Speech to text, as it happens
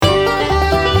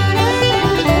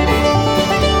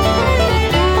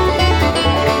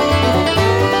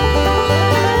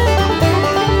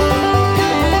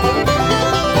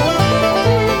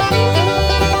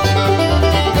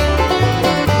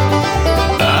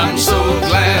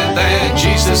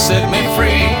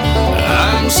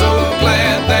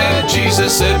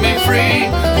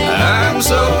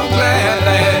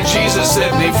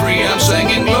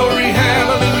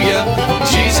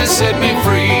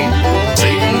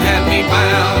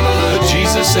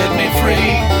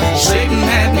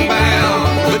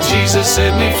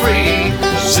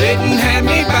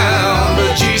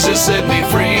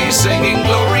singing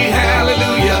glory,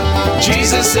 hallelujah.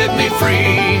 Jesus set me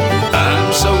free.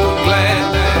 I'm so glad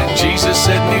that Jesus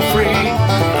set me free.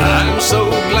 I'm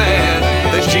so glad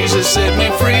that Jesus set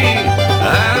me free.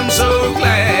 I'm so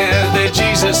glad that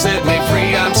Jesus set me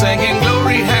free. I'm singing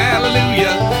glory,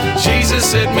 hallelujah. Jesus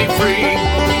set me free.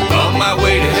 On my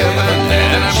way to heaven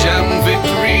and I'm shouting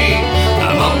victory.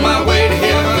 I'm on my way to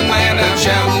heaven and I'm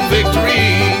shouting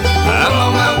victory. I'm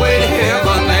on my way to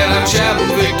heaven and I'm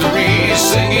shouting victory.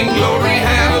 Singing glory,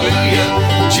 hallelujah.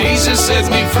 Jesus set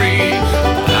me free.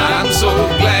 I'm so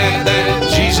glad that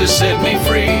Jesus set me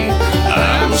free.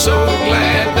 I'm so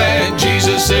glad that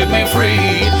Jesus set me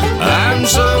free. I'm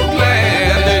so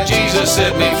glad that Jesus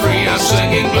set me free. I'm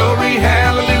singing glory,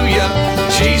 hallelujah.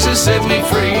 Jesus set me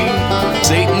free.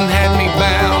 Satan had me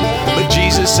bound, but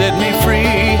Jesus set me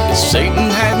free.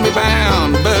 Satan had me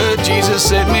bound, but Jesus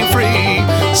set me free.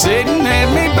 Satan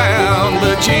had me bound,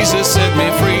 but Jesus set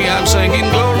me free. I'm singing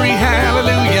glory,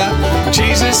 hallelujah.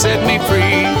 Jesus set me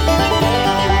free.